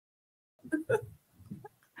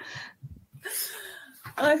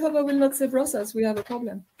I hope I will not say Brussels. We have a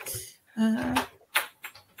problem.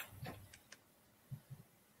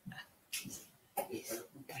 He's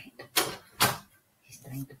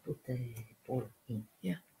trying to put the ball in.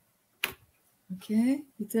 Yeah. Okay.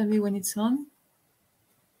 You tell me when it's on.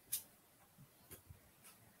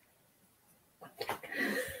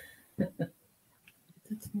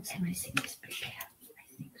 Everything is prepared.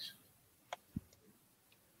 I think so.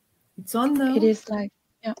 It's on now? It is like,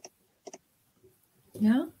 yeah.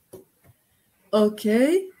 Yeah?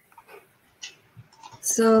 Okay.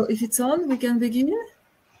 So if it's on, we can begin?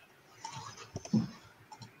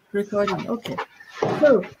 Recording, okay.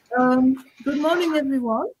 So, good morning,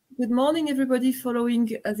 everyone. Good morning, everybody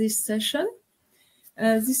following this session.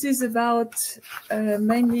 This is about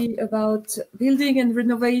mainly about building and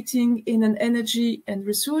renovating in an energy and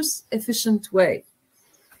resource efficient way.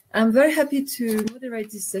 I'm very happy to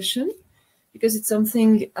moderate this session because it's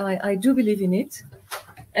something I do believe in it.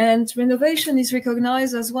 And renovation is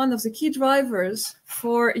recognized as one of the key drivers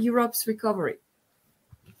for Europe's recovery.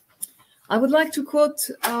 I would like to quote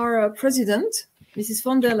our president, Mrs.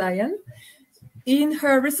 von der Leyen, in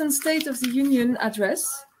her recent State of the Union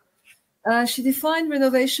address. She defined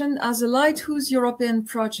renovation as a lighthouse European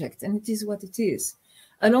project, and it is what it is,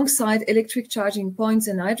 alongside electric charging points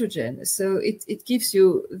and hydrogen. So it gives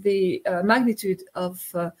you the magnitude of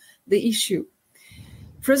the issue.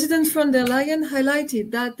 President von der Leyen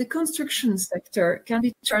highlighted that the construction sector can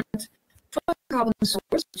be turned from a carbon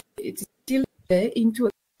source, it is still into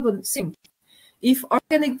a carbon sink, if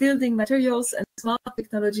organic building materials and smart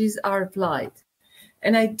technologies are applied.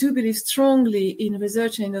 And I do believe strongly in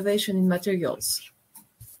research and innovation in materials.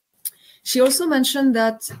 She also mentioned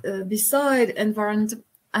that beside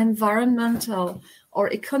environmental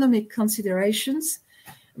or economic considerations,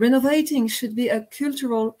 renovating should be a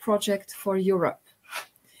cultural project for Europe,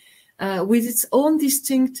 with its own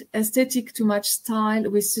distinct aesthetic to match style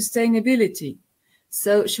with sustainability.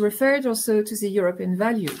 So she referred also to the European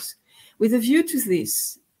values. With a view to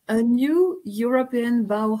this, a new European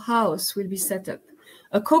Bauhaus will be set up,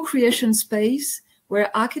 a co-creation space where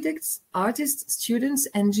architects, artists, students,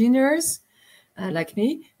 engineers, like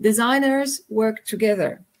me, designers work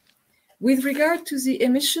together. With regard to the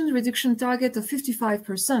emission reduction target of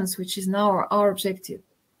 55%, which is now our objective,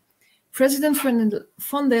 President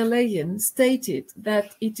von der Leyen stated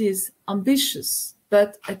that it is ambitious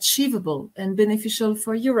but achievable and beneficial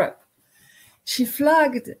for Europe. She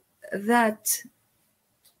flagged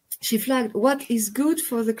what is good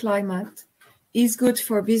for the climate is good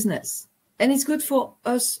for business, and it's good for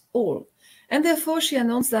us all. And therefore, she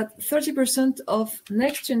announced that 30% of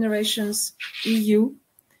next generation's EU,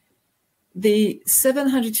 the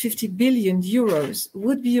 750 billion euros,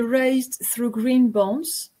 would be raised through green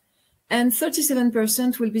bonds, and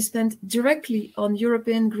 37% will be spent directly on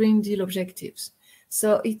European Green Deal objectives.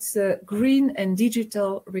 So it's a green and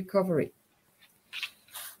digital recovery.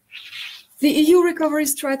 The EU recovery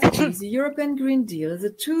strategy, the European Green Deal, the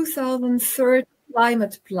 2030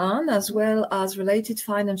 climate plan, as well as related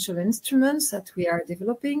financial instruments that we are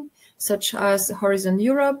developing, such as Horizon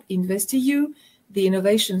Europe, InvestEU, the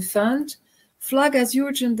Innovation Fund, flag as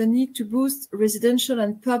urgent the need to boost residential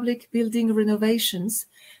and public building renovations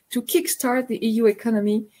to kickstart the EU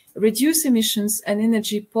economy, reduce emissions and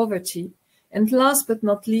energy poverty, and last but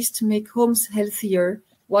not least, make homes healthier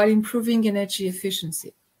while improving energy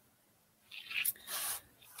efficiency.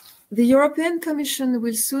 The European Commission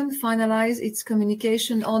will soon finalize its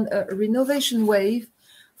communication on a renovation wave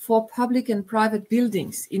for public and private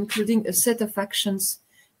buildings, including a set of actions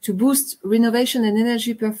to boost renovation and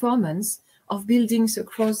energy performance of buildings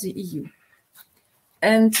across the EU.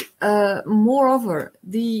 And moreover,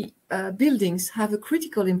 the buildings have a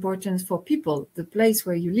critical importance for people, the place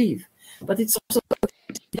where you live, but it's also a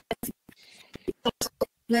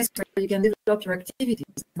place where you can develop your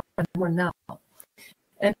activities more and more now.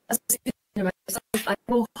 And as myself, I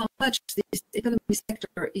know how much this economic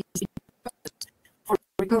sector is important for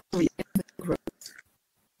recovery and growth.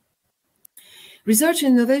 Research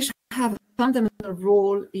and innovation have a fundamental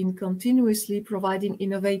role in continuously providing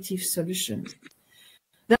innovative solutions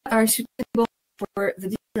that are suitable for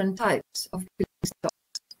the different types of building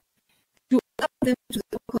stocks, to adapt them to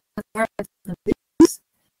the local environmental conditions,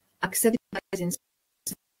 accepted by the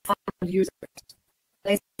final users.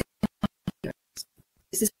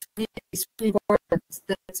 This is extremely important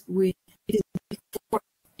that it is before.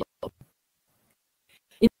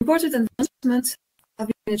 Important advancements have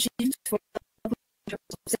been achieved for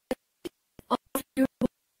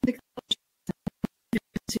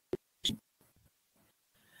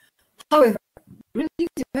however, bringing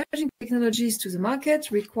the emerging technologies to the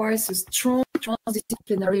market requires a strong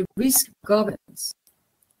transdisciplinary risk governance,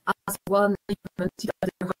 as one implemented by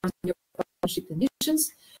the partnership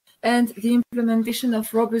initiatives, and the implementation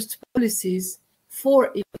of robust policies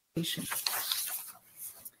for innovation.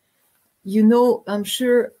 You know, I'm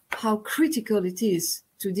sure, how critical it is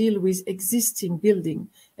to deal with existing building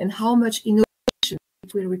and how much innovation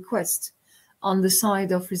it will request on the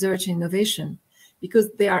side of research and innovation,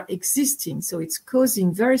 because they are existing, so it's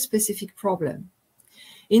causing very specific problem.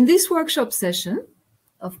 In this workshop session,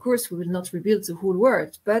 of course, we will not rebuild the whole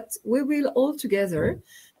world, but we will all together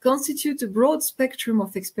constitute a broad spectrum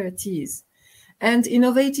of expertise and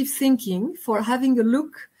innovative thinking for having a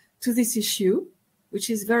look to this issue, which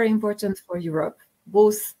is very important for Europe,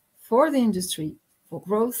 both for the industry, for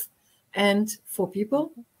growth, and for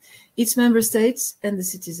people, its member states, and the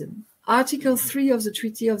citizen. Article 3 of the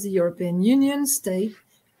Treaty of the European Union states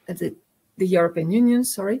that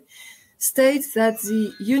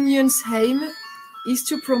the Union's aim is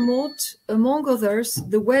to promote, among others,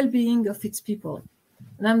 the well-being of its people.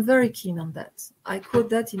 And I'm very keen on that. I quote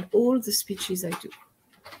that in all the speeches I do.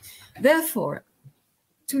 Therefore,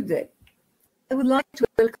 today, I would like to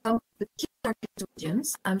welcome the key target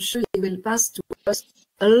audience. I'm sure they will pass to us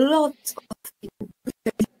a lot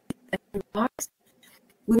of remarks.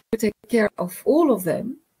 We will take care of all of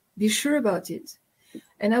them, be sure about it.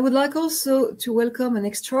 And I would like also to welcome an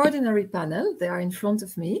extraordinary panel, they are in front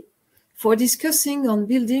of me, for discussing on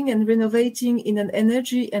building and renovating in an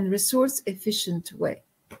energy and resource efficient way.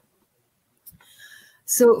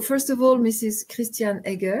 So first of all, Mrs. Christiane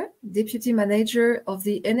Egger, Deputy Manager of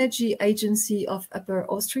the Energy Agency of Upper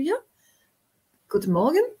Austria. Good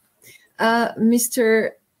morning.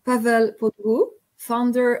 Mr. Pavel Podru,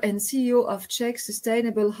 Founder and CEO of Czech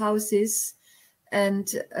Sustainable Houses and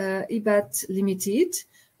IBAT Limited,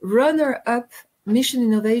 runner-up Mission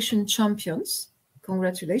Innovation Champions.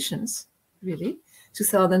 Congratulations, really,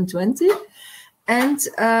 2020. And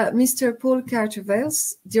Mr. Paul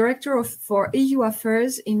Carter-Vels, Director for EU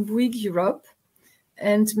Affairs in Bouygues Europe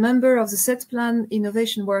and member of the Set Plan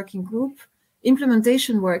Innovation Working Group,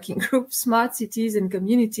 Implementation Working Group, Smart Cities and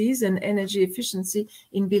Communities and Energy Efficiency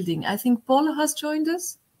in Building. I think Paul has joined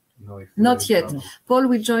us? No, not yet. No. Paul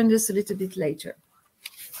will join us a little bit later.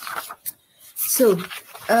 So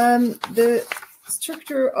the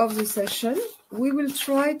structure of the session, we will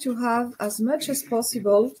try to have as much as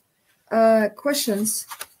possible questions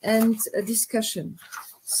and a discussion.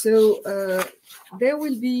 So there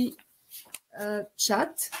will be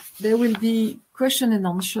chat, there will be question and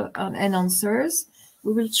answers.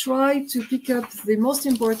 We will try to pick up the most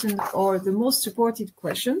important or the most supported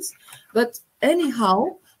questions, but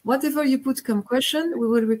anyhow, whatever you put come question, we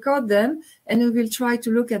will record them and we will try to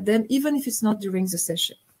look at them even if it's not during the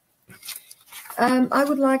session. I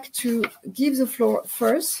would like to give the floor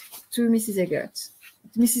first to Mrs. Egert.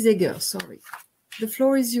 Mrs. Egger, sorry. The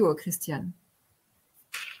floor is yours, Christiane.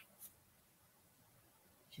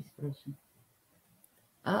 She's frozen.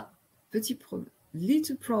 Ah, little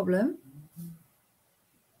problem.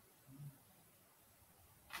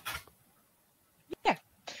 Yeah.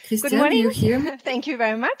 Christiane, good morning. Do you hear me? Thank you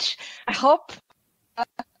very much. I hope.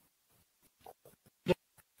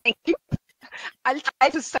 Thank you. I'll try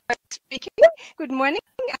to start speaking. Good morning.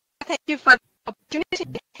 Thank you for the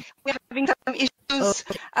opportunity. We're having some issues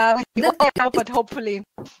with the audio, but hopefully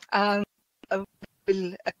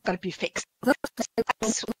will gonna be fixed.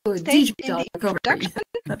 Digital introduction.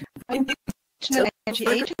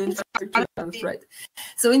 Right.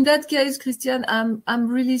 So in that case, Christiane, I'm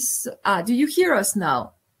really. Do you hear us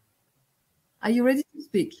now? Are you ready to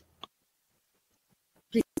speak?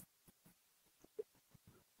 Please.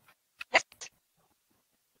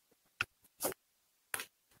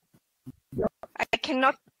 I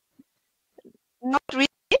cannot not read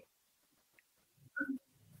it.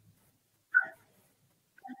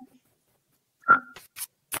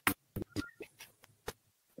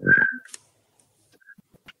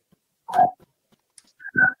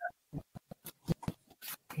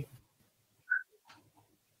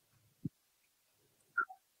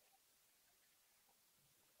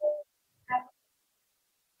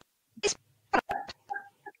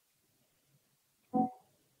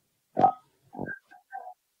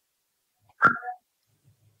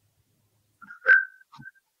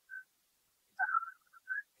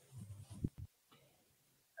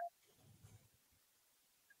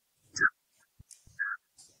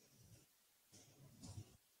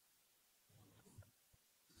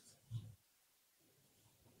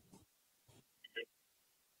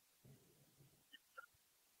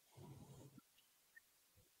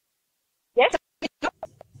 Yes,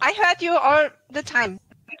 I heard you all the time.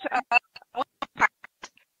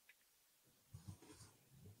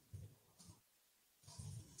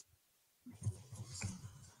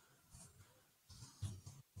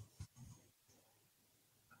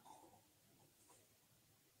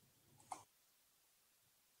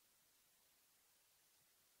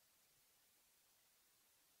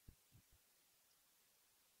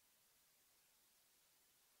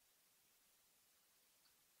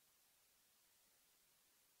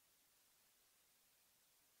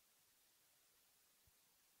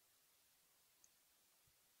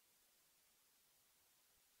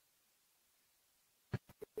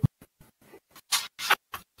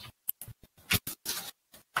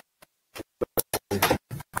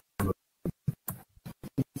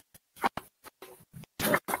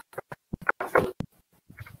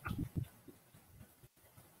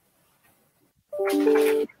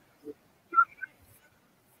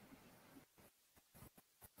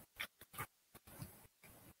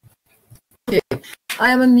 I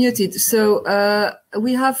am unmuted, so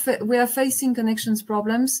we are facing connections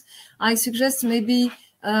problems. I suggest maybe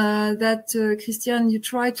that Christian, you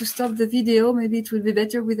try to stop the video. Maybe it will be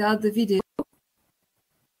better without the video.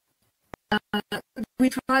 We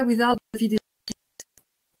try without the video.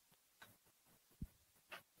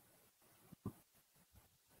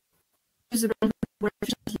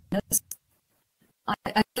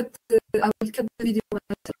 I will cut the video.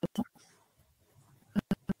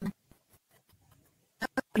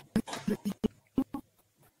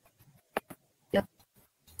 Yeah.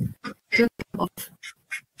 Turn it off.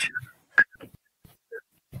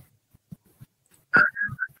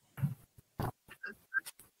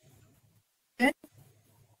 Okay.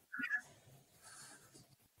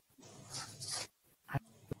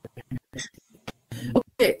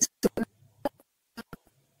 Okay. So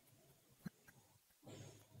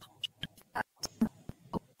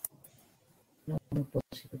No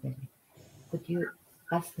possible. Could you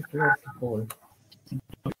pass the floor to Paul?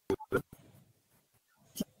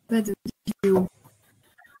 the video.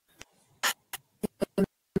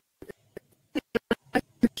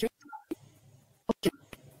 Okay.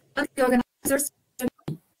 The organizers.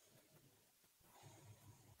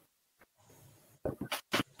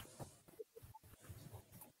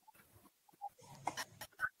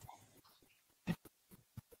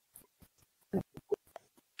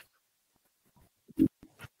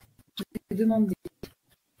 Demander.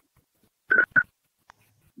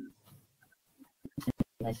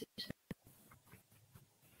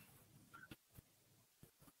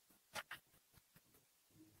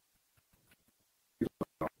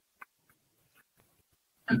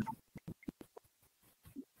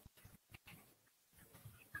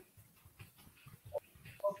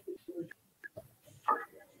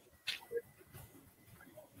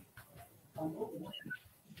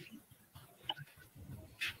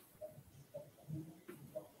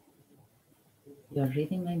 You're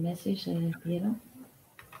reading my message, Piero?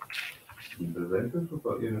 In presenters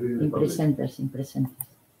or in presenters, in presenters.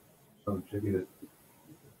 I'm checking it.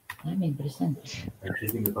 I'm in presenters. I'm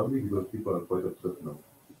checking the public because people are quite upset now.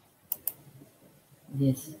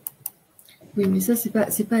 Yes. Oui, mais ça, c'est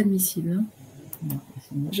pas admissible. Hein. No,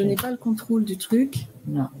 je n'ai pas le contrôle du truc.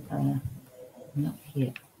 No, not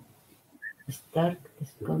here. Start the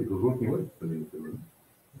scope. It was working well.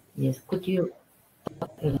 Yes, could you...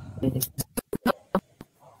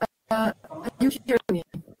 You hear me?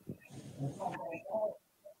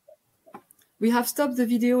 We have stopped the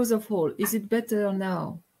videos of all. Is it better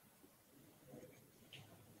now?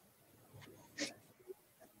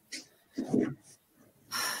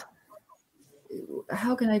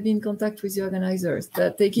 How can I be in contact with the organizers?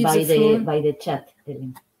 That they give the floor? By the chat.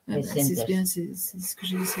 C'est bien, c'est ce que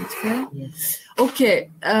j'ai essayé de faire. Yes. Okay,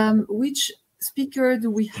 which speaker do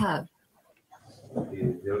we have?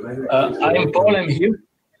 I'm Paul, I'm here.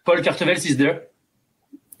 Paul Cartevels is there.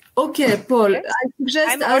 Okay, Paul, Okay. I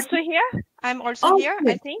suggest... I'm also here,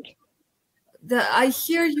 I think. I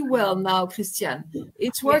hear you well now, Christian.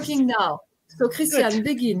 It's working now. So, Christian, Good.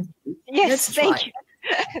 Begin. Yes, thank you.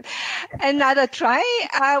 Another try.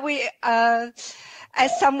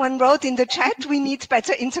 As someone wrote in the chat, we need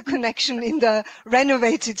better interconnection in the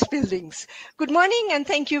renovated buildings. Good morning and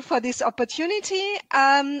thank you for this opportunity.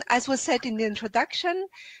 As was said in the introduction,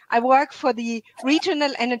 I work for the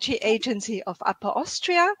Regional Energy Agency of Upper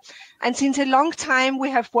Austria. And since a long time, we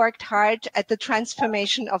have worked hard at the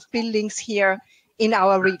transformation of buildings here in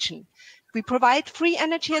our region. We provide free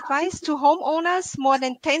energy advice to homeowners, more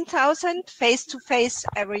than 10,000 face-to-face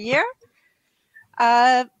every year.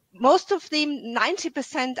 most of them,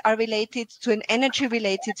 90%, are related to an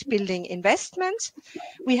energy-related building investment.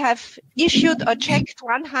 We have issued or checked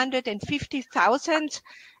 150,000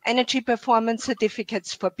 energy performance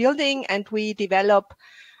certificates for building, and we develop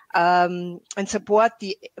and support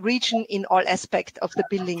the region in all aspects of the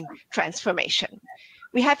building transformation.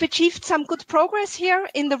 We have achieved some good progress here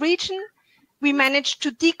in the region. We managed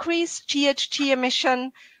to decrease GHG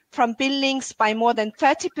emission from buildings by more than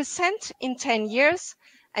 30% in 10 years,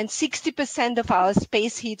 and 60% of our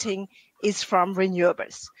space heating is from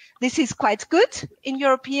renewables. This is quite good in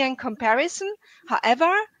European comparison.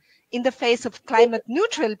 However, in the face of climate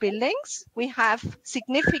neutral buildings, we have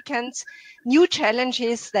significant new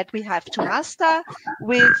challenges that we have to master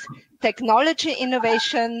with technology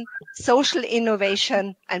innovation, social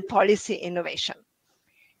innovation, and policy innovation.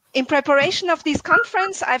 In preparation of this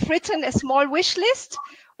conference, I've written a small wish list,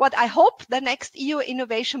 what I hope the next EU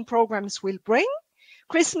innovation programs will bring.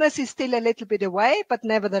 Christmas is still a little bit away, but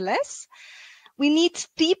nevertheless, we need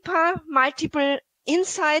deeper, multiple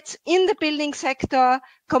insights in the building sector,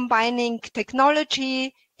 combining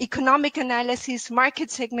technology, economic analysis,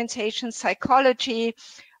 market segmentation, psychology,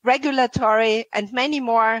 regulatory, and many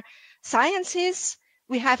more sciences.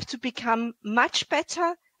 We have to become much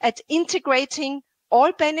better at integrating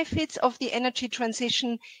all benefits of the energy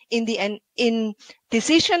transition in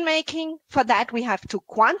decision making. For that, we have to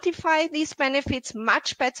quantify these benefits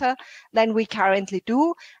much better than we currently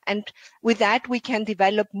do. And with that, we can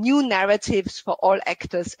develop new narratives for all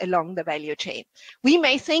actors along the value chain. We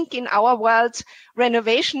may think in our world,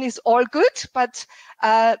 renovation is all good, but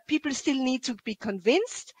people still need to be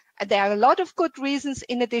convinced. There are a lot of good reasons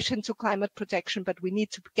in addition to climate protection, but we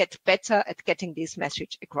need to get better at getting this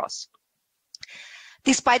message across.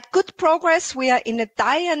 Despite good progress, we are in a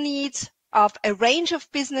dire need of a range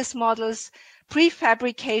of business models,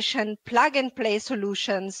 prefabrication, plug-and-play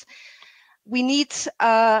solutions. We need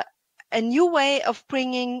a new way of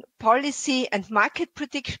bringing policy and market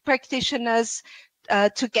practitioners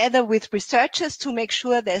together with researchers to make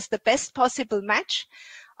sure there's the best possible match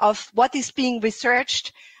of what is being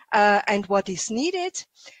researched and what is needed.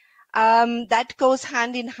 That goes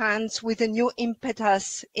hand in hand with a new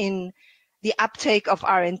impetus in the uptake of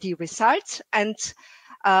R&D results. And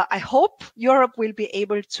I hope Europe will be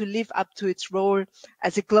able to live up to its role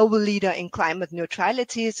as a global leader in climate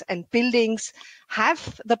neutralities, and buildings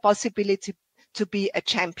have the possibility to be a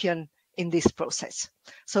champion in this process.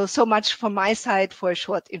 So much from my side for a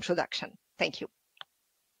short introduction. Thank you.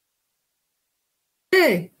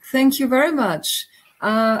 Okay, thank you very much.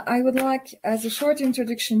 I would like, as a short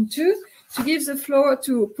introduction too, to give the floor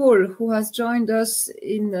to Paul, who has joined us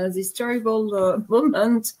in this terrible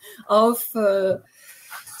moment of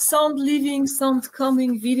sound leaving, sound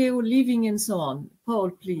coming, video leaving, and so on.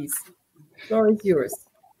 Paul, please, the floor is yours.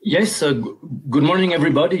 Yes, good morning,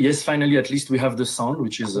 everybody. Yes, finally, at least we have the sound,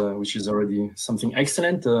 which is already something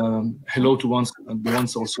excellent. Hello to the ones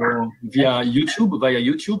also via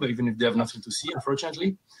YouTube, even if they have nothing to see,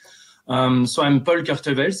 unfortunately. So I'm Paul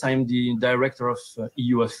Kurtevels. I'm the Director of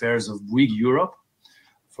EU Affairs of Bouygues Europe.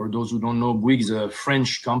 For those who don't know, Bouygues is a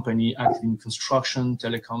French company active in construction,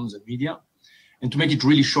 telecoms, and media. And to make it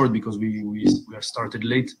really short, because we are started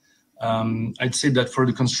late, I'd say that for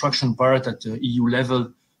the construction part at the EU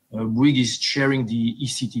level, Bouygues is chairing the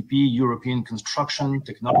ECTP, European Construction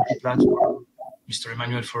Technology Platform. Mr.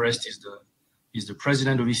 Emmanuel Forest is the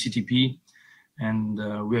president of ECTP. And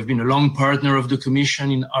we have been a long partner of the Commission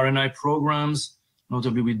in R&I programs,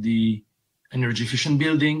 notably with the Energy Efficient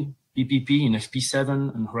Building, PPP in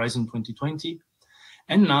FP7 and Horizon 2020.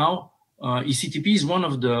 And now ECTP is one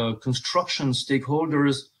of the construction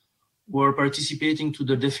stakeholders who are participating to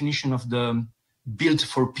the definition of the Built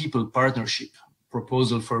for People partnership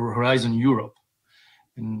proposal for Horizon Europe,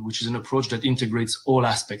 which is an approach that integrates all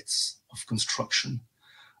aspects of construction.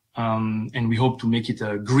 And we hope to make it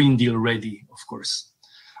a Green Deal ready, of course.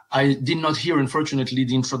 I did not hear, unfortunately,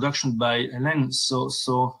 the introduction by Hélène,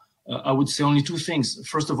 so I would say only two things.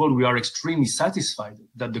 First of all, we are extremely satisfied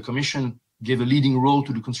that the Commission gave a leading role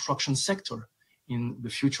to the construction sector in the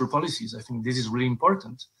future policies. I think this is really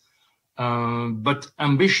important. But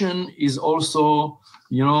ambition is also,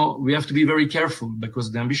 we have to be very careful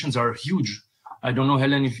because the ambitions are huge. I don't know,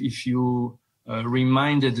 Hélène, if you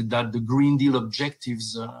reminded that the Green Deal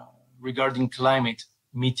objectives regarding climate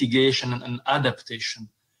mitigation and adaptation,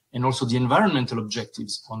 and also the environmental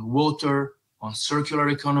objectives on water, on circular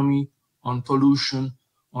economy, on pollution,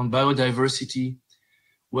 on biodiversity.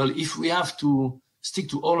 Well, if we have to stick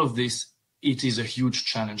to all of this, it is a huge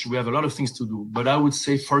challenge. We have a lot of things to do, but I would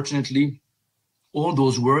say, fortunately, all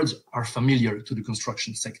those words are familiar to the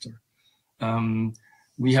construction sector.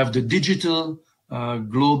 we have the digital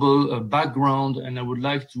global background, and I would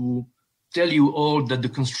like to tell you all that the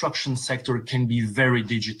construction sector can be very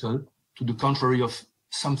digital, to the contrary of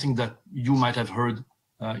something that you might have heard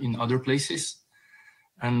in other places.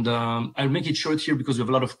 And I'll make it short here because we have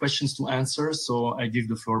a lot of questions to answer, so I give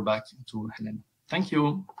the floor back to Helen. Thank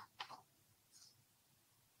you.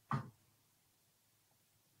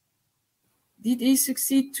 Did he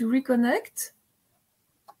succeed to reconnect?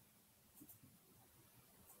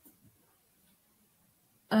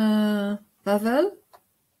 Pavel?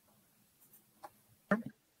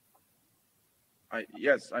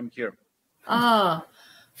 Yes, I'm here. Ah,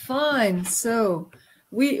 fine. So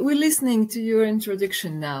we're listening to your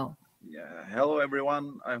introduction now. Yeah. Hello,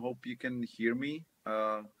 everyone. I hope you can hear me.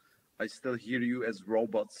 I still hear you as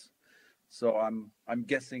robots, so I'm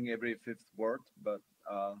guessing every fifth word, but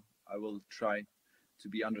I will try to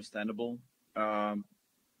be understandable. And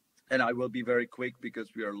I will be very quick because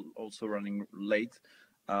we are also running late.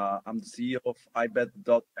 I'm the CEO of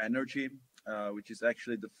iBet.energy, which is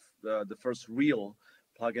actually the first real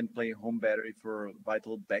plug-and-play home battery for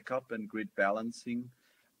vital backup and grid balancing.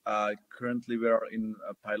 Currently, we are in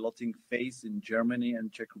a piloting phase in Germany and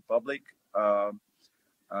Czech Republic,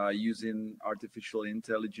 using artificial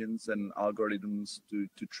intelligence and algorithms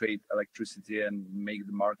to trade electricity and make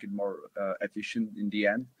the market more efficient in the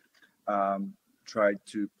end. Try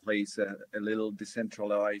to place a little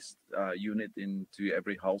decentralized unit into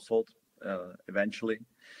every household eventually.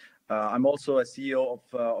 I'm also a CEO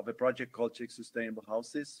of a project called Czech Sustainable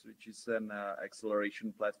Houses, which is an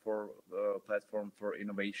acceleration platform for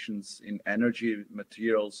innovations in energy,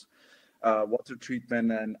 materials, water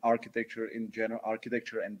treatment, and architecture in general,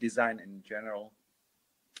 architecture and design in general.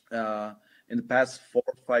 In the past 4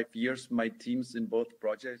 or 5 years, my teams in both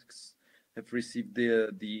projects have received the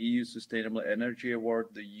EU Sustainable Energy Award,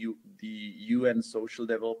 the UN Social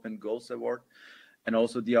Development Goals Award, and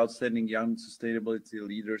also the Outstanding Young Sustainability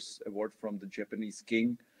Leaders Award from the Japanese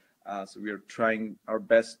King. So we are trying our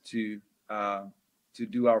best to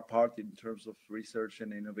do our part in terms of research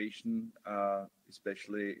and innovation,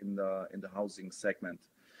 especially in the housing segment.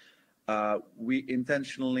 We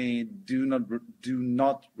intentionally do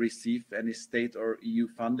not receive any state or EU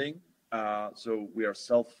funding, so we are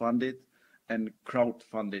self-funded and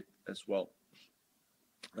crowd-funded as well.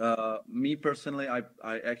 Me personally,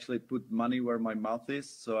 I actually put money where my mouth is,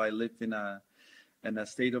 so I live in a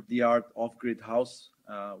state-of-the-art off-grid house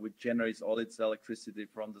which generates all its electricity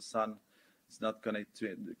from the sun. It's not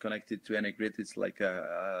connected to any grid. It's like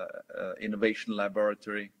a innovation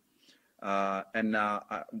laboratory, and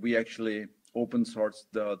we actually open source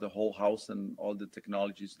the whole house and all the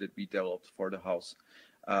technologies that we developed for the house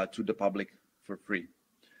to the public for free.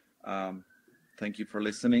 Thank you for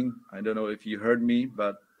listening. I don't know if you heard me,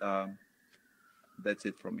 but that's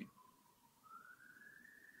it from me.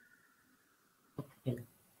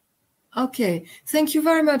 Okay, thank you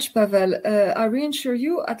very much, Pavel. I reassure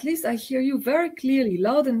you, at least I hear you very clearly,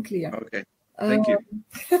 loud and clear. Okay, thank you.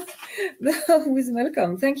 With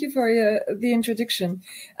welcome. Thank you for the introduction.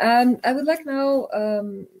 I would like now,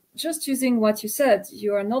 just using what you said,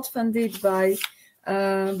 you are not funded by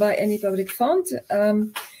any public fund.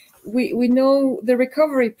 We know the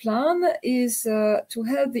recovery plan is to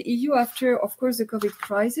help the EU after, of course, the COVID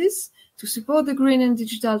crisis, to support the green and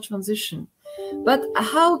digital transition. But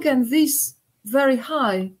how can this very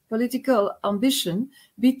high political ambition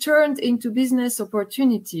be turned into business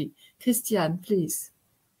opportunity? Christiane, please.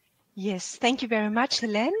 Yes, thank you very much,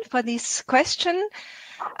 Hélène, for this question.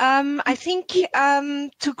 I think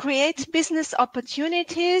to create business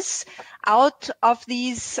opportunities out of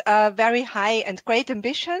these very high and great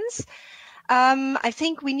ambitions, I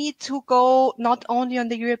think we need to go not only on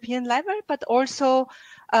the European level, but also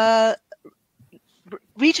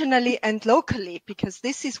regionally and locally, because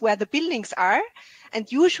this is where the buildings are. And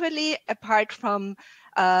usually, apart from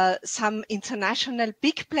some international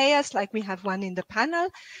big players, like we have one in the panel,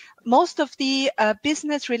 most of the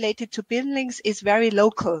business related to buildings is very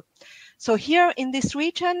local. So here in this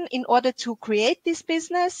region, in order to create this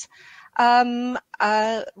business,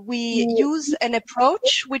 we use an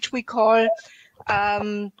approach which we call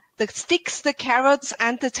the sticks, the carrots,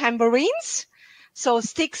 and the tambourines. So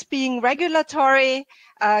sticks being regulatory,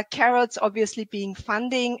 carrots obviously being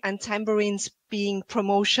funding, and tambourines being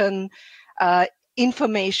promotion,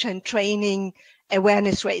 information, training,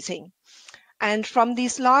 awareness raising. And from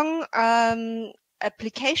this long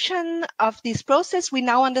application of this process, we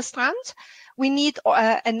now understand we need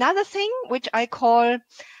another thing, which I call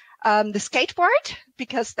the skateboard,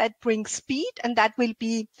 because that brings speed, and that will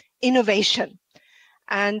be innovation.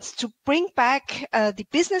 And to bring back the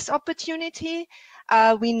business opportunity,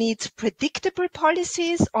 we need predictable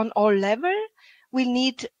policies on all levels. We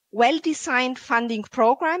need well-designed funding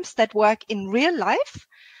programs that work in real life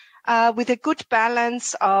with a good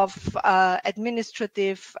balance of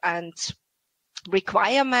administrative and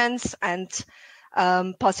requirements and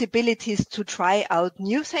possibilities to try out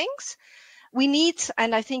new things. We need,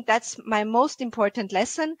 and I think that's my most important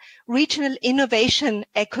lesson, regional innovation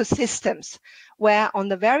ecosystems, where on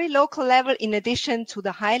the very local level, in addition to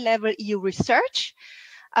the high level EU research,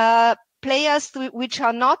 players which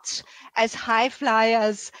are not as high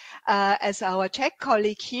flyers as our Czech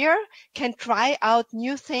colleague here can try out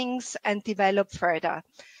new things and develop further.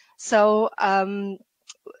 So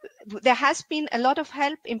there has been a lot of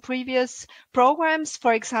help in previous programs,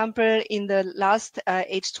 for example, in the last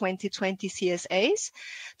H2020 CSAs,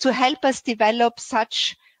 to help us develop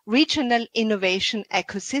such regional innovation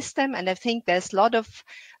ecosystem. And I think there's a lot of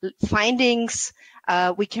findings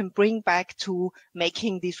we can bring back to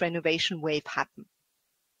making this renovation wave happen.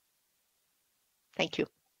 Thank you.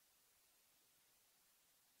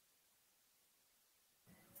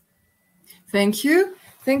 Thank you.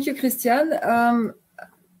 Thank you, Christian.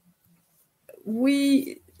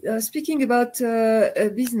 We speaking about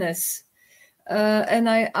business, and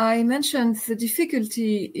I mentioned the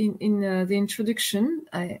difficulty in the introduction.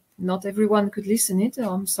 Not everyone could listen it.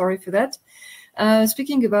 I'm sorry for that.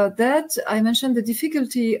 Speaking about that, I mentioned the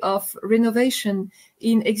difficulty of renovation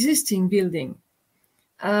in existing building.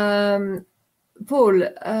 Paul,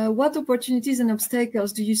 what opportunities and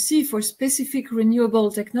obstacles do you see for specific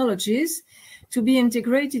renewable technologies to be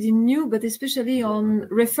integrated in new, but especially on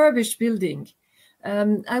refurbished building?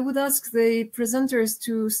 I would ask the presenters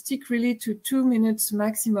to stick really to 2 minutes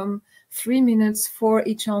maximum, 3 minutes for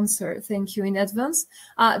each answer. Thank you in advance.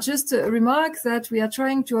 Just a remark that we are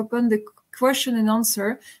trying to open the question and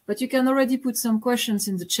answer, but you can already put some questions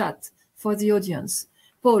in the chat for the audience.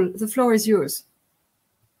 Paul, the floor is yours.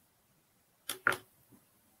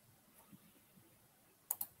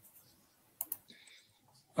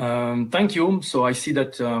 Thank you. So I see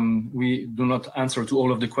that we do not answer to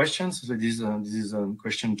all of the questions. So this is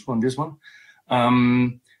question 2 on this one.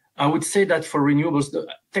 I would say that for renewables, the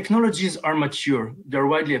technologies are mature. They're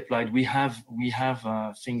widely applied. We have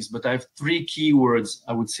things, but I have 3 key words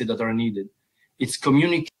I would say that are needed. It's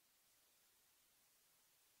communication.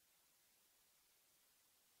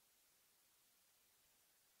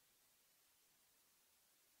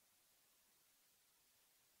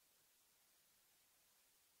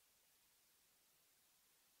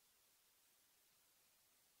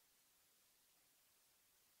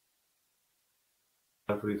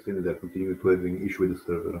 There continue to having issue with the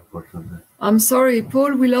server, unfortunately. I'm sorry,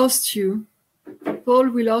 Paul, we lost you. Paul,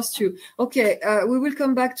 we lost you. Okay, we will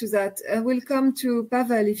come back to that. We'll come to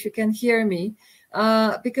Pavel, if you can hear me,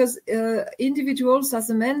 because individuals as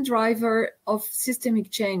the main driver of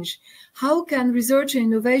systemic change. How can research and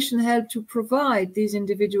innovation help to provide these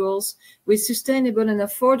individuals with sustainable and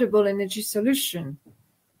affordable energy solution?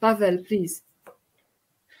 Pavel, please.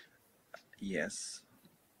 Yes.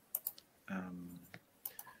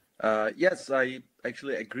 Yes, I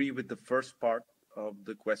actually agree with the first part of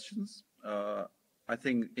the questions. I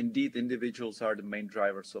think indeed individuals are the main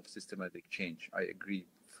drivers of systematic change. I agree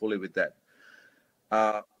fully with that.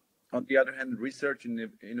 On the other hand, research and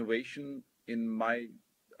innovation, in my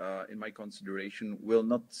consideration, will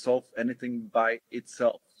not solve anything by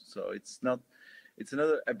itself. So it's not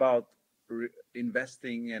about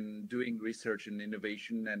investing and doing research and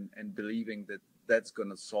innovation and believing that that's going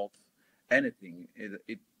to solve anything.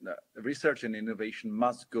 Research and innovation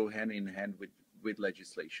must go hand in hand with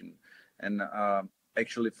legislation and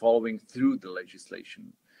actually following through the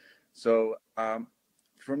legislation. So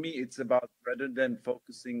for me, it's about, rather than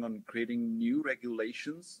focusing on creating new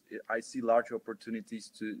regulations, I see large opportunities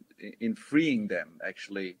in freeing them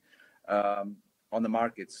actually on the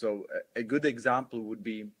market. So a good example would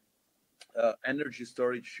be energy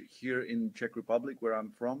storage here in Czech Republic, where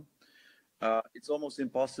I'm from. It's almost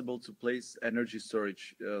impossible to place energy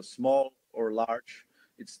storage, small or large.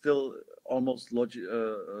 It's still almost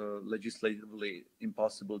legislatively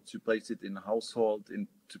impossible to place it in a household and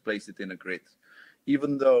to place it in a grid.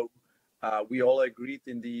 Even though we all agreed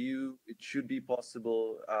in the EU, it should be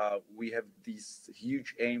possible. We have these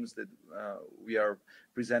huge aims that we are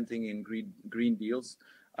presenting in green deals.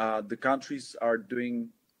 The countries are doing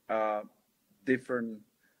different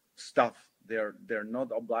stuff. They're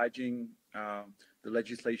not obliging. The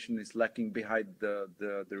legislation is lacking behind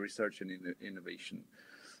the research and innovation.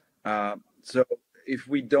 So if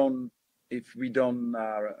we don't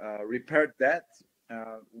repair that,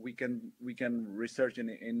 we can research and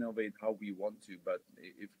innovate how we want to, but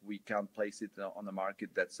if we can't place it on the market,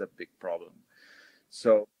 that's a big problem.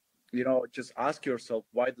 So, you know, just ask yourself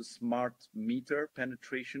why the smart meter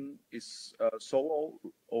penetration is so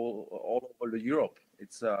all over Europe.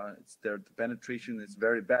 It's there. The penetration is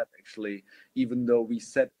very bad, actually, even though we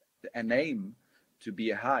set an aim to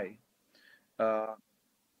be high.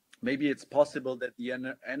 Maybe it's possible that the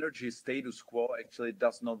energy status quo actually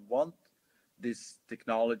does not want this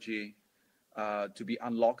technology to be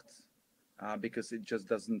unlocked because it just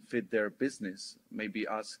doesn't fit their business. Maybe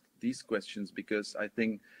ask these questions, because I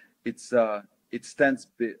think it stands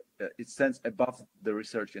above the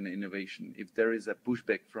research and innovation. If there is a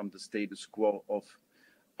pushback from the status quo of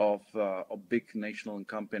big national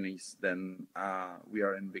companies, then we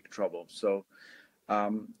are in big trouble. So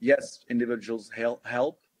yes, individuals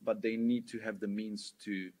help, but they need to have the means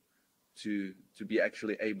to be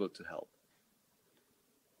actually able to help.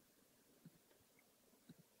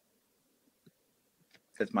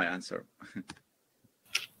 That's my answer.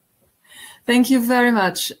 Thank you very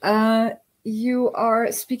much. You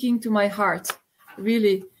are speaking to my heart,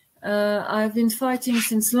 really. I've been fighting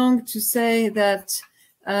since long to say that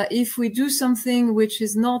if we do something which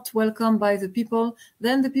is not welcomed by the people,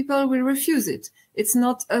 then the people will refuse it. It's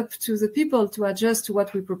not up to the people to adjust to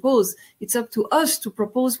what we propose. It's up to us to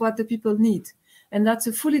propose what the people need. And that's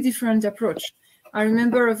a fully different approach. I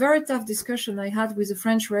remember a very tough discussion I had with the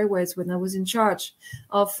French Railways when I was in charge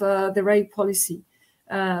of the rail policy,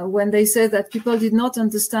 when they said that people did not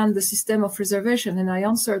understand the system of reservation. And I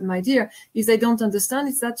answered, my dear, if they don't understand,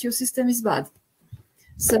 it's that your system is bad.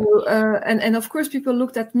 So, and of course, people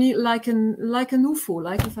looked at me like an UFO,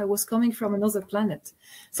 like if I was coming from another planet.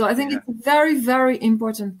 So I think it's a very, very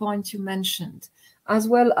important point you mentioned, as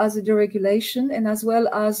well as the deregulation and as well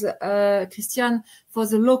as, Christian, for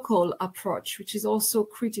the local approach, which is also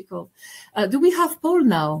critical. Do we have Paul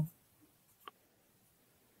now?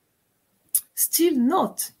 Still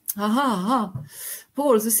not.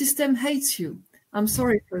 Paul, the system hates you. I'm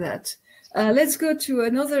sorry for that. Let's go to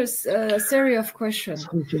another series of questions.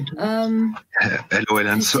 Hello,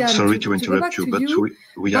 Hélène. Sorry to interrupt you, but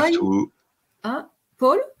we have to...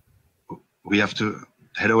 Paul? We have to...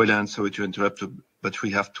 Hello, Hélène. Sorry to interrupt you, but we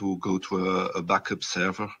have to go to a backup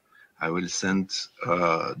server. I will send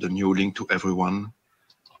the new link to everyone.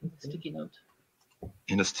 Sticky note.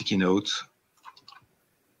 In a sticky note.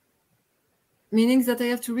 Meaning that I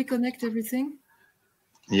have to reconnect everything?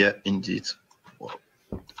 Yeah, indeed.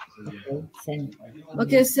 Okay, send.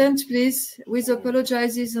 Okay, send, please, with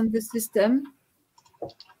apologizes on the system.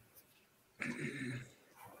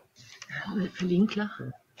 Le link là,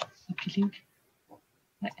 le petit link.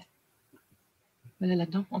 Ouais. Voilà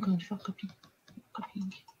là-dedans, encore une fois, copie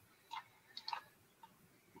link.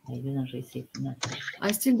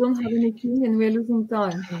 I still don't have any key and we're losing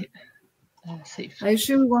time. Save. Are you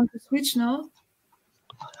sure we want to switch now?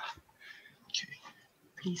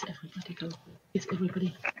 Please, everybody go.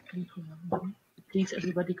 Please,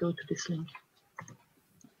 everybody go to this link.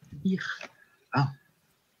 Here.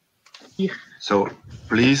 Here. So,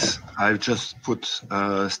 please, I've just put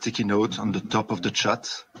a sticky note on the top of the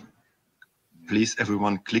chat. Please,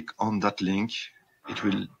 everyone, click on that link. It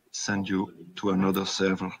will send you to another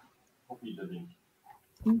server.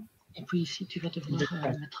 Et puis ici, tu vas devoir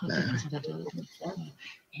mettre le présentateur.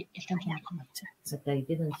 Éteins ton micro.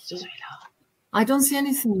 I don't see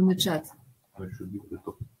anything in the chat. It should be at the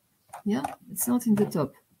top. Yeah, it's not in the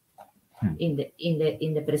top. In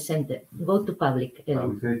the presenter. Go to public.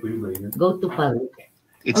 Go Go to public.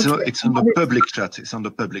 It's Okay. it's on the public chat. It's on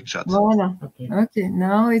the public chat. Voila. Okay. Okay,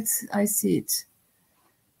 now I see it.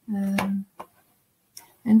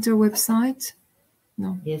 Enter website.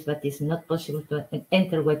 No. Yes, but it's not possible to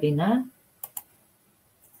enter webinar.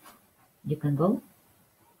 You can go.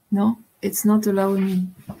 No, it's not allowing me.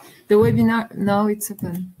 The webinar, now it's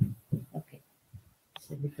open. Okay.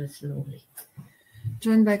 So because slowly.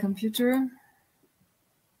 Join by computer. Now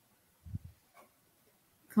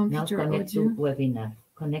Computer connect audio. to webinar.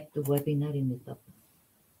 Connect to webinar in the top.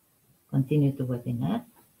 Continue to webinar.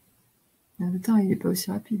 Le temps, il n'est pas aussi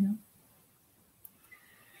rapide. Hein.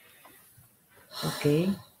 Okay.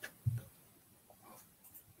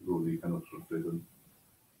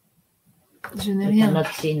 Je n'ai You rien. cannot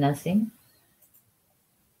see nothing.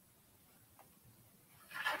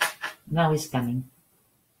 Now it's coming.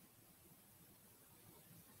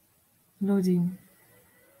 Loading.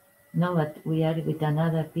 Now what we are with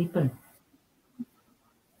another people.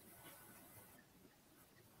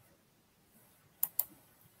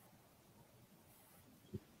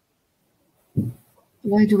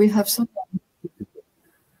 Why do we have some?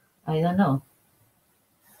 I don't know.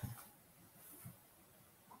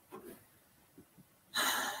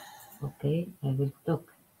 Okay, I will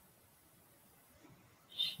talk.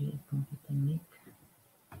 Share computer mic.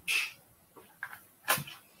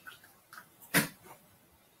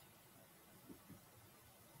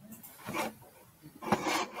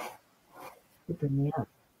 Open me up.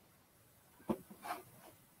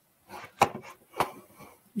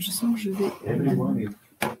 Je sens que je vais. Everyone is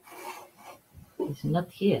It's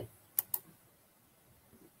not here.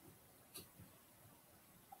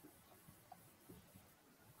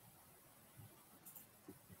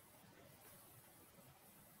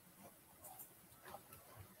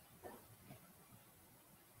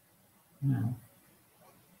 No.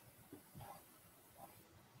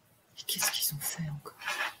 Qu'est-ce qu'ils ont fait encore?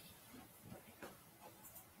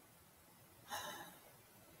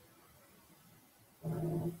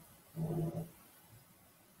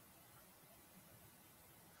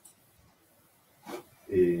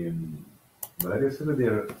 Valeria said that they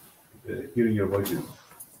are hearing your voices.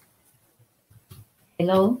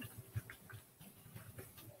 Hello?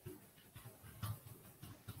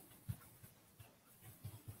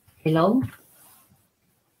 Hello?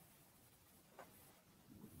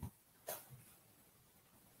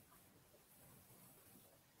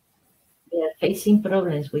 We are facing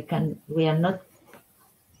problems. We are not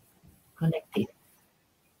connected.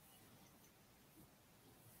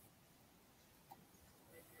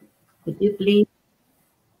 Could you please?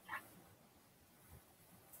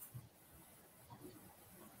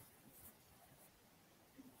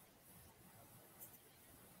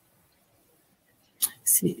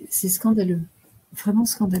 C'est scandaleux. Vraiment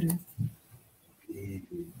scandaleux.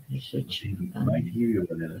 Research. Might hear you,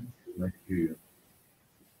 Valeria. Might hear you.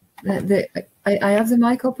 I have the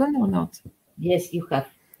mic open or not? Yes, you have.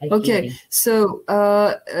 I hear Okay, you. so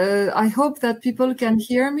I hope that people can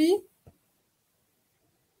hear me.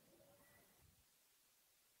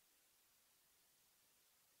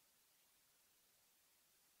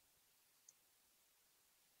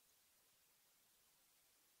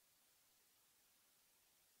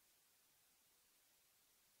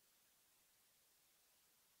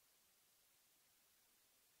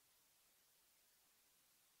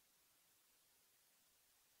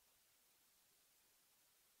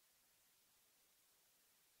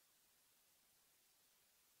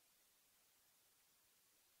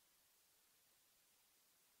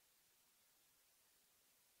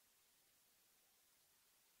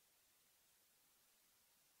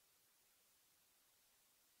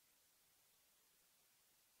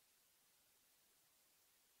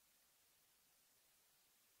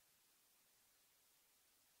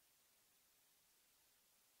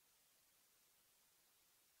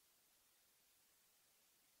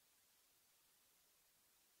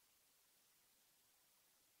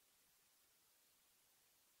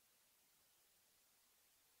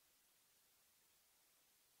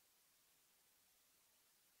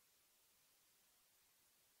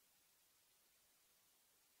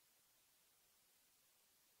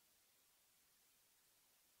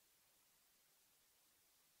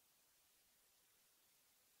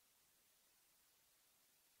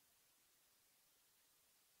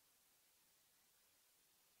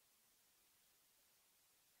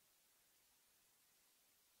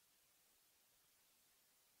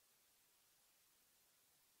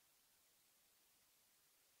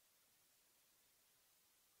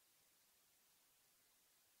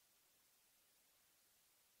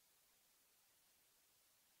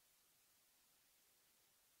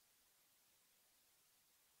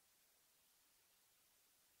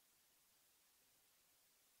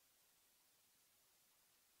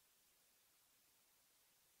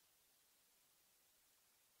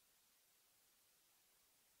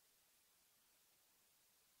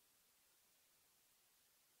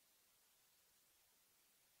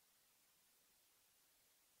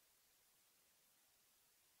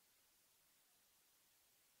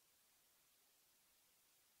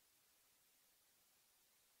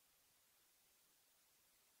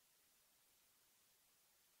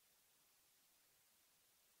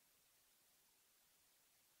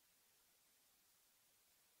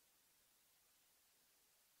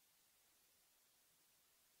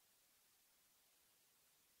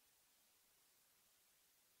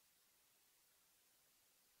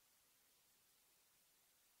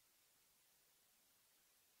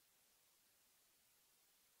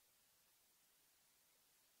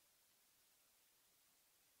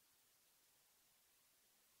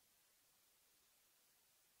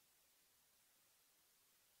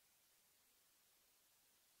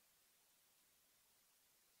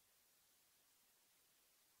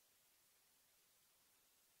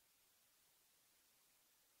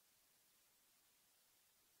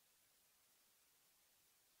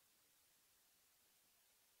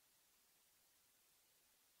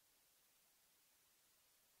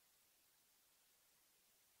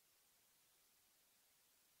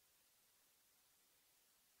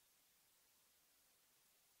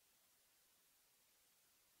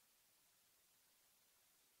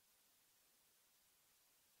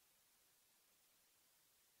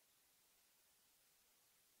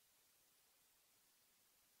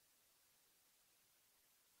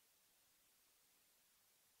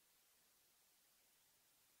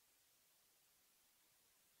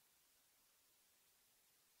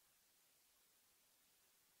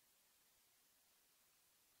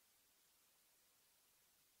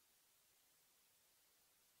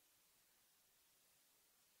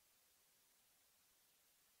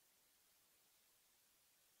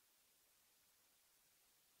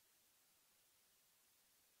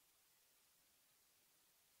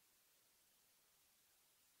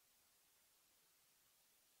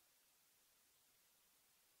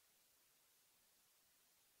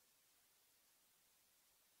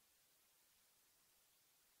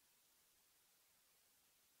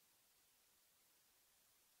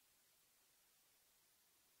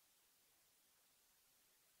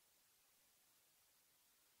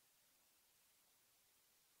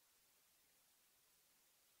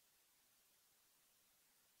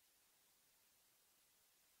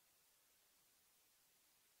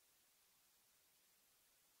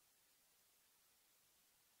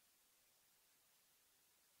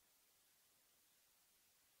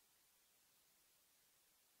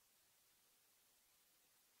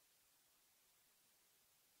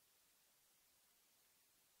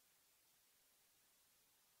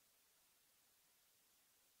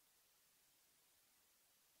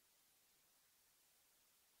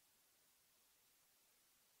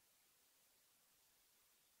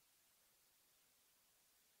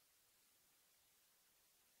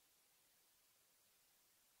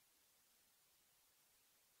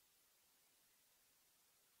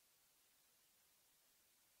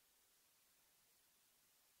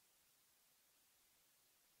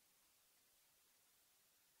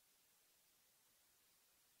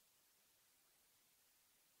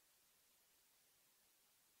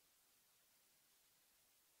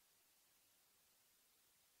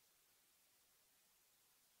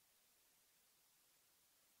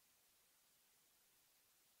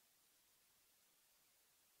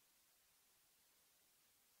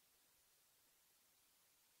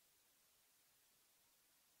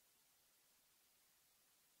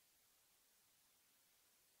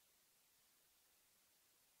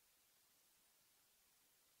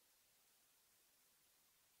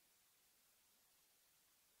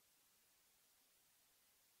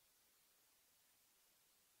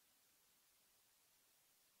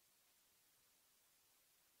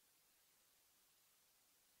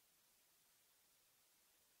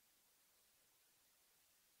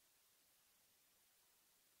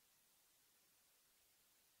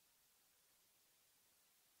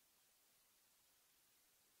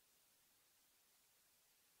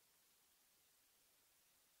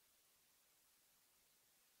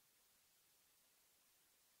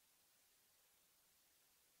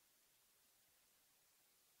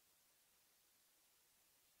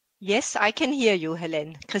 Yes, I can hear you,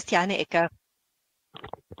 Helen. Christiane Ecker.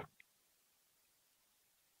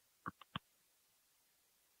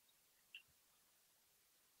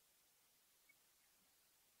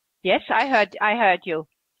 Yes, I heard you.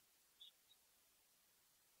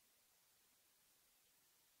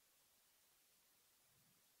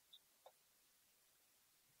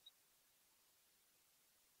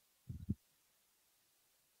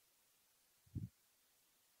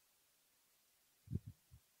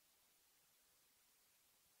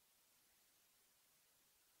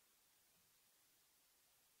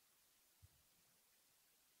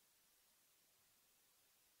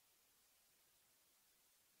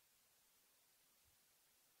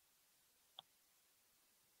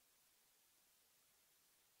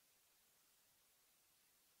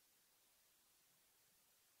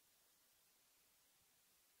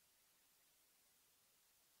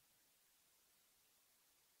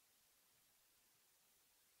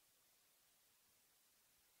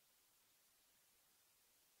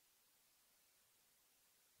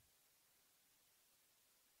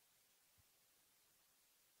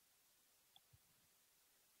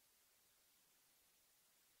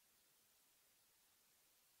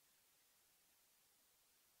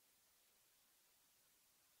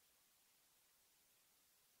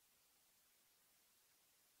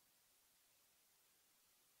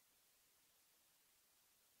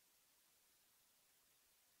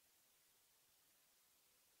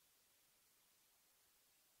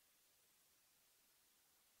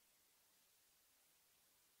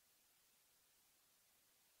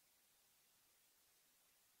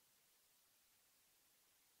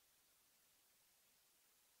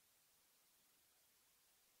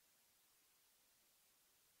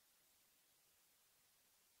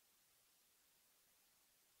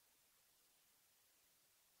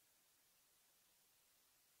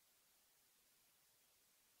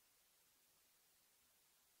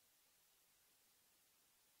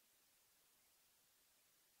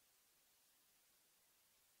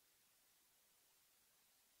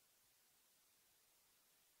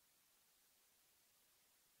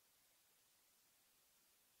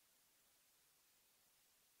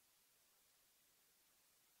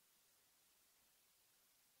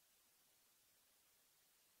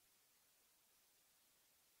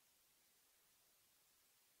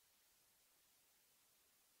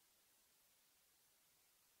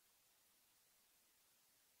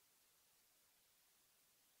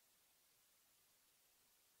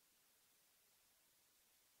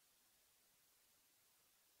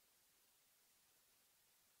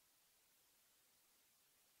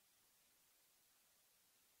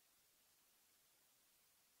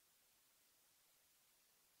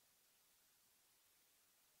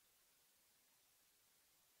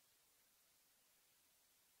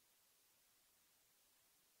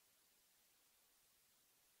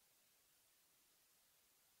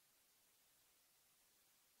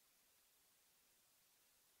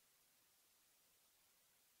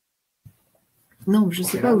 Non, je ne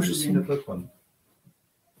sais pas où je suis.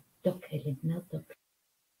 Doc, Helen, not doc.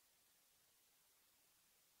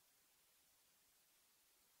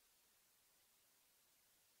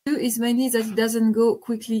 Is mainly that it doesn't go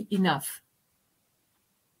quickly enough.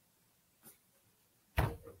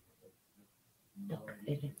 Doc,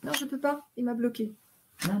 Helen. Non, je peux pas. Il m'a bloqué.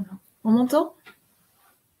 Non, non. On m'entend?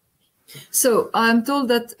 So I'm told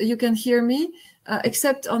that you can hear me,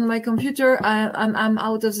 except on my computer, I'm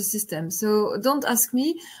out of the system. So don't ask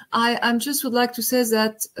me. I just would like to say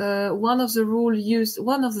that one of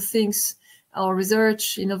the things our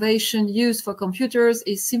research innovation used for computers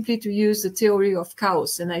is simply to use the theory of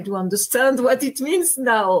chaos. And I do understand what it means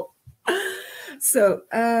now. So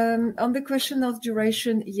on the question of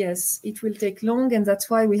duration, yes, it will take long, and that's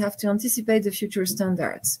why we have to anticipate the future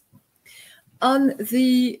standards. On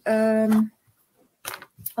the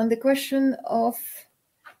question of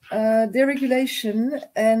deregulation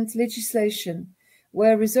and legislation,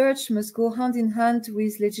 where research must go hand in hand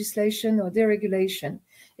with legislation or deregulation,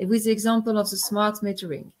 with the example of the smart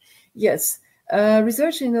metering. Yes,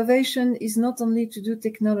 research and innovation is not only to do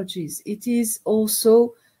technologies, it is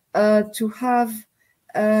also to have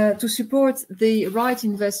to support the right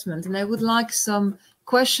investment. And I would like some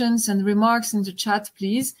questions and remarks in the chat,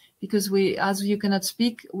 please, because as you cannot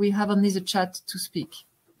speak, we have only the chat to speak.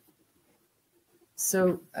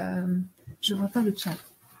 So, je vois pas le chat.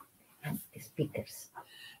 Speakers.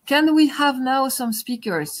 Can we have now some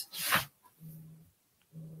speakers?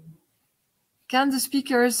 Can the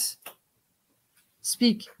speakers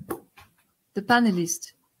speak? The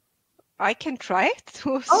panelists. I can try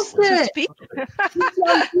to speak.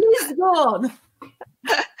 Please go on.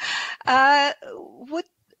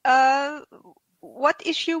 what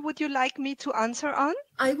issue would you like me to answer on?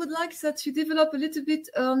 I would like that you develop a little bit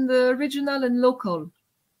on the regional and local.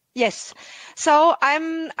 Yes, so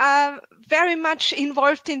I'm very much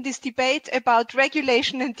involved in this debate about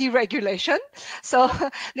regulation and deregulation. So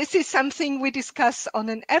this is something we discuss on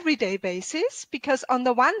an everyday basis, because on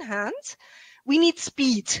the one hand, we need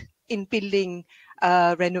speed in building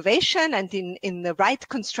renovation and in the right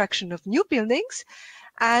construction of new buildings.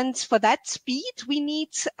 And for that speed, we need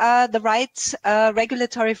the right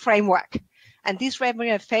regulatory framework. And this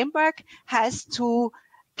regulatory framework has to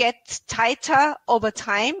get tighter over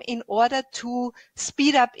time in order to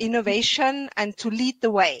speed up innovation and to lead the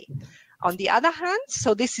way. On the other hand,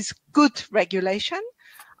 so this is good regulation.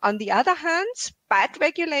 On the other hand, bad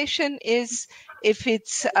regulation is if it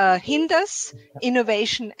hinders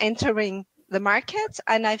innovation entering the market.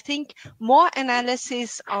 And I think more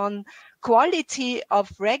analysis on quality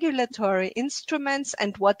of regulatory instruments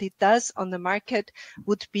and what it does on the market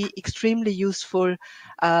would be extremely useful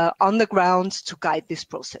on the ground to guide this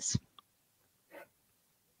process.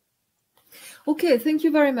 Okay, thank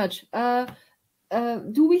you very much.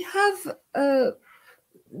 Do we have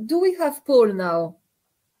Paul now?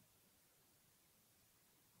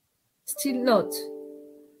 Still not.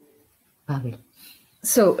 Pavel.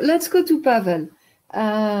 So let's go to Pavel.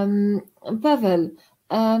 Pavel,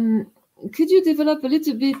 could you develop a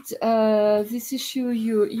little bit this issue?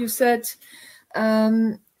 You said,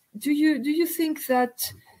 do you think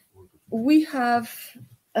that we have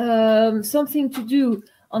something to do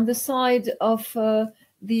on the side of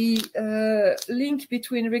the link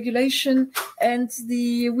between regulation and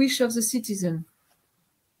the wish of the citizen?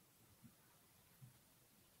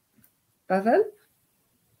 Pavel?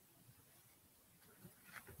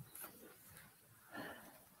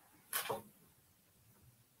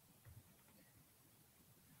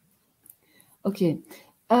 Okay.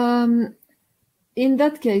 In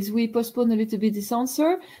that case, we postpone a little bit this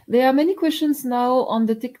answer. There are many questions now on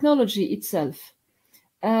the technology itself.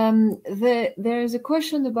 There is a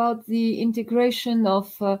question about the integration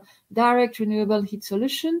of direct renewable heat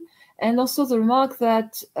solution, and also the remark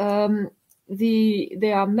that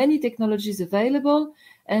there are many technologies available,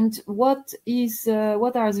 and what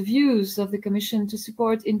are the views of the Commission to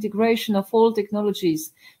support integration of all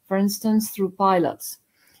technologies, for instance, through pilots?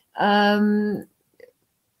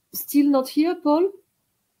 Still not here, Paul?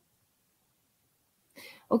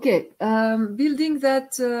 Okay, building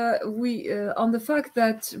that on the fact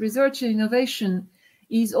that research and innovation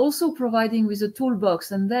is also providing with a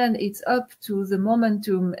toolbox, and then it's up to the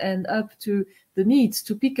momentum and up to the needs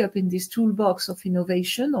to pick up in this toolbox of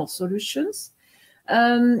innovation or solutions.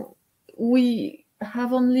 We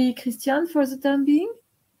have only Christian for the time being.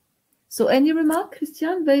 So any remark,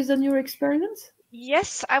 Christian, based on your experience?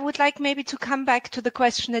 Yes, I would like maybe to come back to the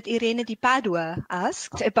question that Irene Di Padua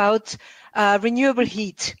asked about renewable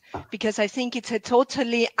heat, because I think it's a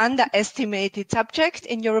totally underestimated subject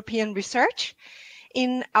in European research.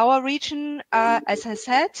 In our region, as I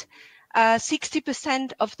said,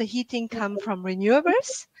 60% of the heating come from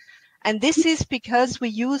renewables. And this is because we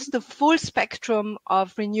use the full spectrum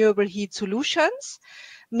of renewable heat solutions,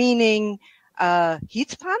 meaning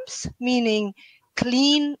heat pumps, meaning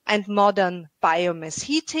clean and modern biomass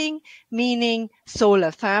heating, meaning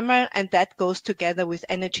solar thermal, and that goes together with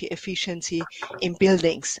energy efficiency in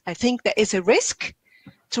buildings. I think there is a risk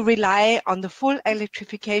to rely on the full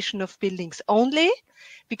electrification of buildings only,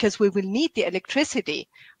 because we will need the electricity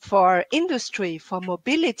for industry, for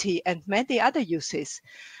mobility, and many other uses.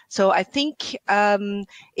 So I think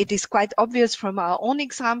it is quite obvious from our own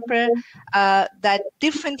example that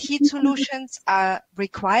different heat solutions are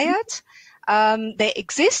required. They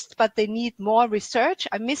exist, but they need more research.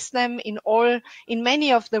 I miss them in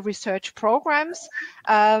many of the research programs,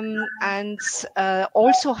 and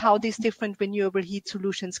also how these different renewable heat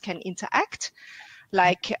solutions can interact,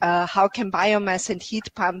 like how can biomass and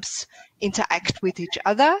heat pumps interact with each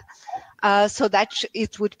other. So that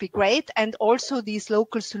it would be great. And also these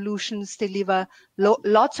local solutions deliver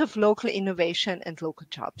lots of local innovation and local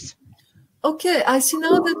jobs. Okay, I see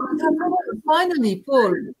now that we have finally,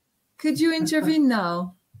 Paul. Could you intervene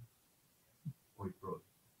now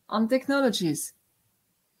on technologies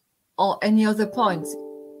or any other points,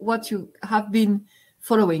 what you have been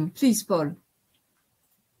following? Please, Paul.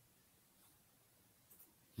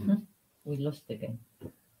 We lost again.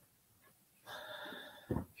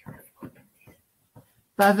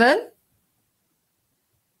 Pavel?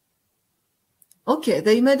 Okay,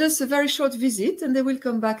 they made us a very short visit and they will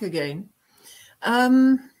come back again.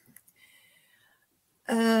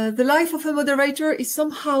 The life of a moderator is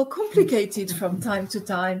somehow complicated from time to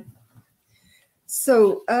time.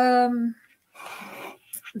 So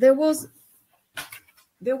there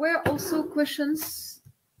were also questions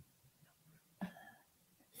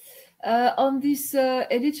on this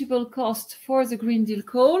eligible cost for the Green Deal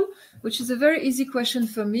call, which is a very easy question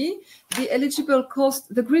for me. The eligible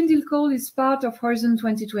cost, the Green Deal call is part of Horizon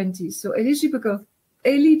 2020. So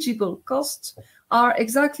eligible costs are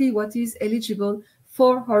exactly what is eligible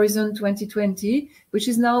for Horizon 2020, which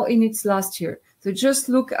is now in its last year. So just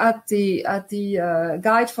look at the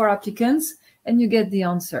guide for applicants and you get the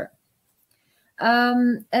answer. I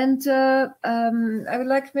would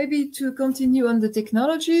like maybe to continue on the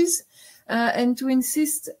technologies and to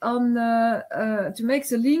insist on to make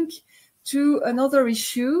the link to another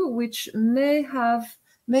issue which may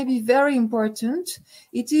be very important.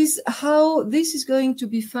 It is how this is going to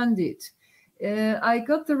be funded. I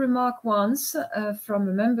got the remark once from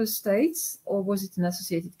a member state, or was it an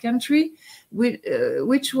associated country,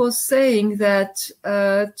 which was saying that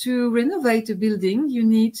to renovate a building, you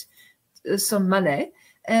need some money,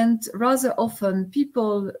 and rather often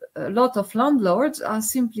people, a lot of landlords are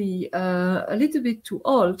simply a little bit too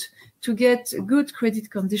old to get good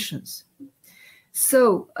credit conditions.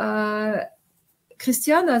 So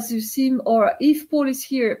Christian, as you seem, or if Paul is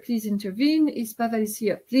here, please intervene. If Pavel is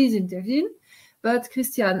here, please intervene. But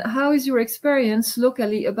Christian, how is your experience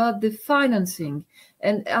locally about the financing?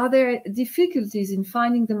 And are there difficulties in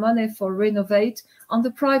finding the money for renovate on the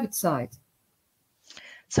private side?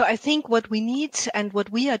 So I think what we need and what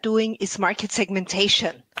we are doing is market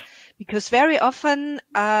segmentation, because very often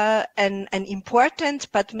an important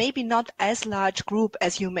but maybe not as large group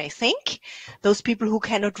as you may think, those people who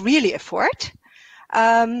cannot really afford,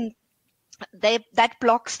 that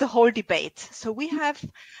blocks the whole debate. So we have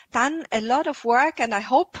done a lot of work, and I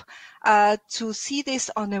hope to see this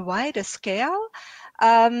on a wider scale,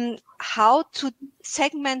 how to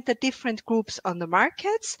segment the different groups on the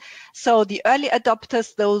markets. So the early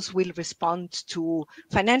adopters, those will respond to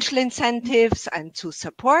financial incentives and to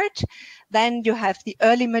support. Then you have the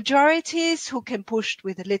early majorities who can push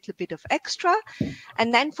with a little bit of extra.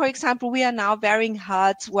 And then, for example, we are now very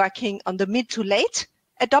hard working on the mid to late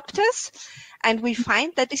adopters, and we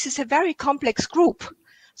find that this is a very complex group.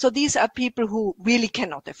 So these are people who really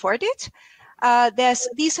cannot afford it.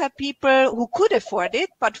 These are people who could afford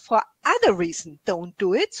it, but for other reasons don't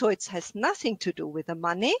do it. So it has nothing to do with the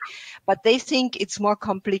money, but they think it's more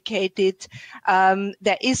complicated.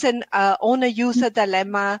 There is an owner-user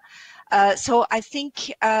dilemma. So I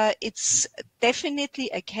think it's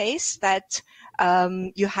definitely a case that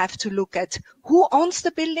you have to look at who owns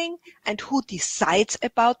the building and who decides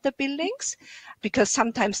about the buildings, because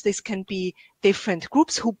sometimes this can be different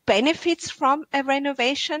groups who benefits from a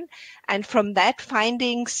renovation, and from that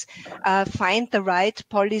findings find the right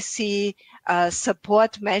policy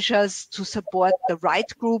support measures to support the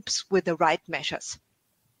right groups with the right measures.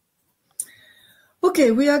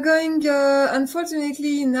 Okay, we are going,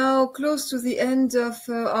 unfortunately, now close to the end of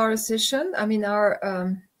our session. I mean,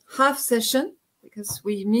 our half session, because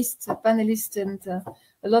we missed a panelist and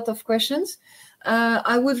a lot of questions.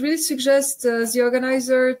 I would really suggest the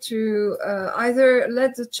organizer to either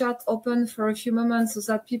let the chat open for a few moments so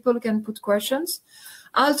that people can put questions.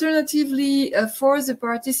 Alternatively, for the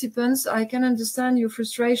participants, I can understand your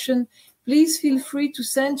frustration. Please feel free to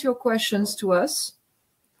send your questions to us.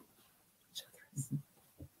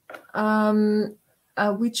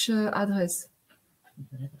 Which address?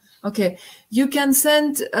 Okay, you can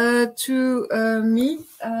send to me.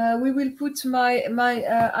 We will put my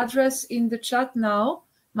address in the chat now,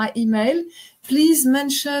 my email. Please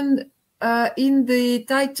mention in the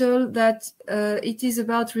title that it is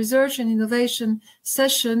about research and innovation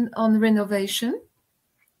session on renovation.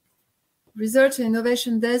 Research and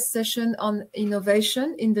Innovation Desk session on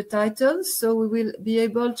innovation in the title. So we will be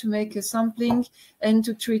able to make a sampling and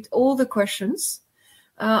to treat all the questions.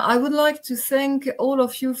 I would like to thank all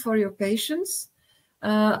of you for your patience.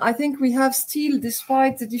 I think we have still,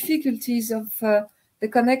 despite the difficulties of the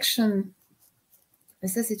connection,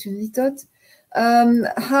 have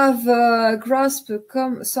grasped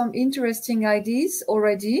some interesting ideas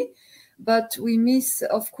already. But we miss,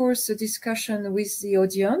 of course, a discussion with the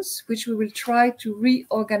audience, which we will try to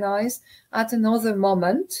reorganize at another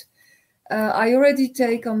moment. I already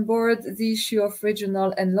take on board the issue of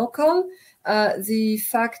regional and local, the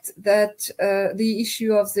fact that the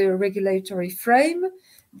issue of the regulatory frame,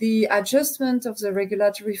 the adjustment of the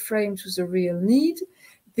regulatory frame to the real need,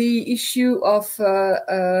 the issue of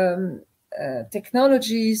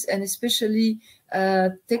technologies, and especially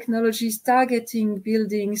technologies targeting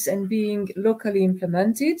buildings and being locally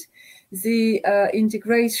implemented, the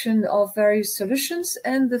integration of various solutions,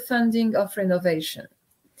 and the funding of renovation.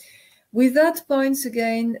 With that points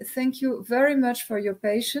again, thank you very much for your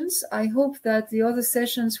patience. I hope that the other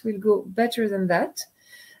sessions will go better than that.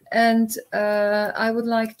 And I would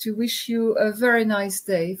like to wish you a very nice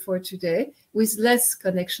day for today, with less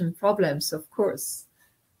connection problems, of course.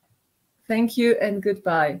 Thank you and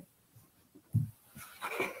goodbye.